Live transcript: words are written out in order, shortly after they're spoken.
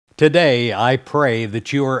Today, I pray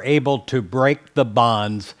that you are able to break the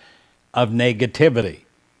bonds of negativity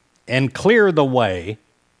and clear the way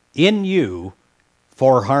in you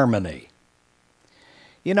for harmony.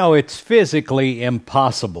 You know, it's physically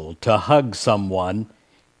impossible to hug someone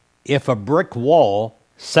if a brick wall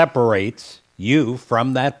separates you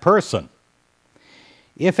from that person.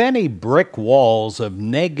 If any brick walls of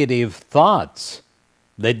negative thoughts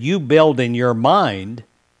that you build in your mind,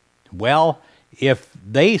 well, if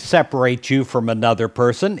they separate you from another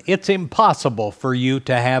person, it's impossible for you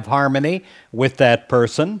to have harmony with that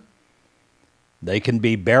person. They can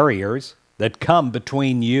be barriers that come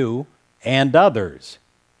between you and others.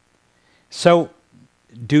 So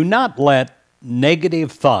do not let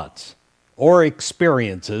negative thoughts or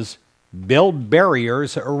experiences build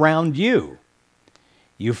barriers around you.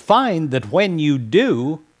 You find that when you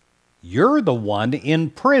do, you're the one in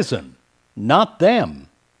prison, not them.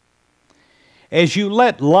 As you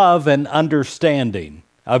let love and understanding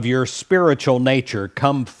of your spiritual nature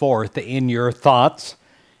come forth in your thoughts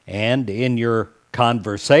and in your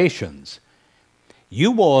conversations, you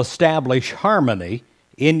will establish harmony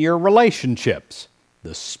in your relationships.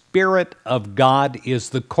 The Spirit of God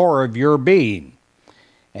is the core of your being.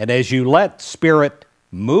 And as you let Spirit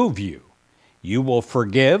move you, you will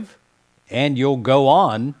forgive and you'll go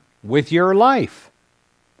on with your life.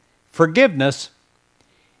 Forgiveness,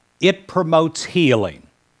 it promotes healing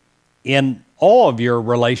in all of your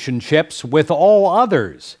relationships with all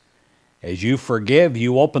others. As you forgive,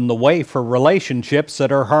 you open the way for relationships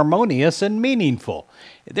that are harmonious and meaningful.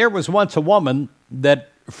 There was once a woman that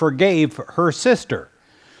forgave her sister,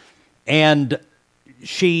 and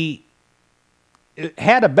she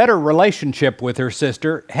had a better relationship with her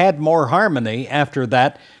sister, had more harmony after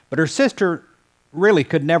that, but her sister really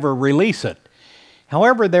could never release it.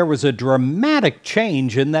 However, there was a dramatic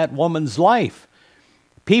change in that woman's life.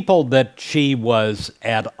 People that she was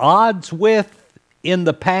at odds with in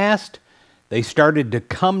the past, they started to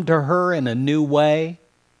come to her in a new way,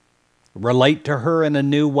 relate to her in a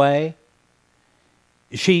new way.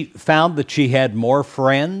 She found that she had more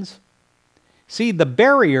friends. See, the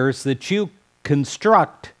barriers that you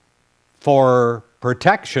construct for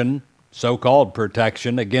protection, so-called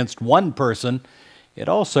protection, against one person, it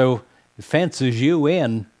also fences you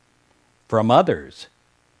in from others.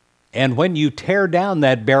 And when you tear down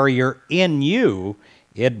that barrier in you,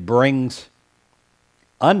 it brings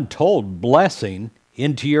untold blessing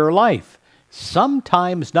into your life.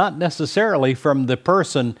 Sometimes not necessarily from the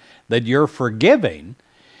person that you're forgiving.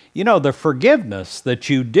 You know, the forgiveness that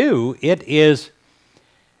you do, it is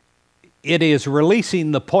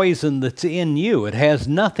releasing the poison that's in you. It has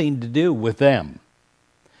nothing to do with them.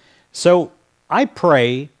 So I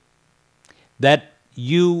pray that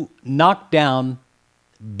you knock down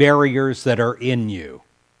barriers that are in you,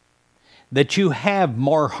 that you have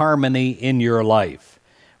more harmony in your life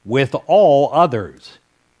with all others,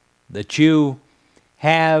 that you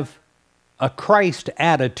have a Christ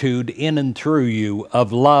attitude in and through you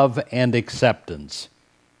of love and acceptance.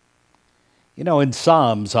 You know, in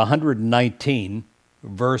Psalms 119,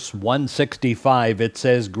 verse 165, it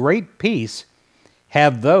says, "Great peace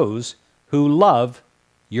have those who love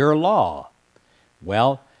your law."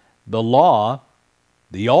 Well, the law,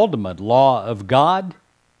 the ultimate law of God,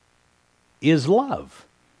 is love.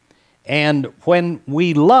 And when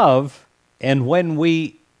we love and when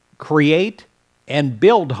we create and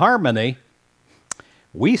build harmony,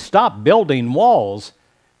 we stop building walls.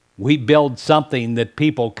 We build something that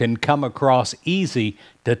people can come across easy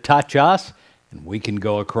to touch us, and we can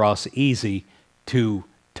go across easy to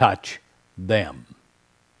touch them.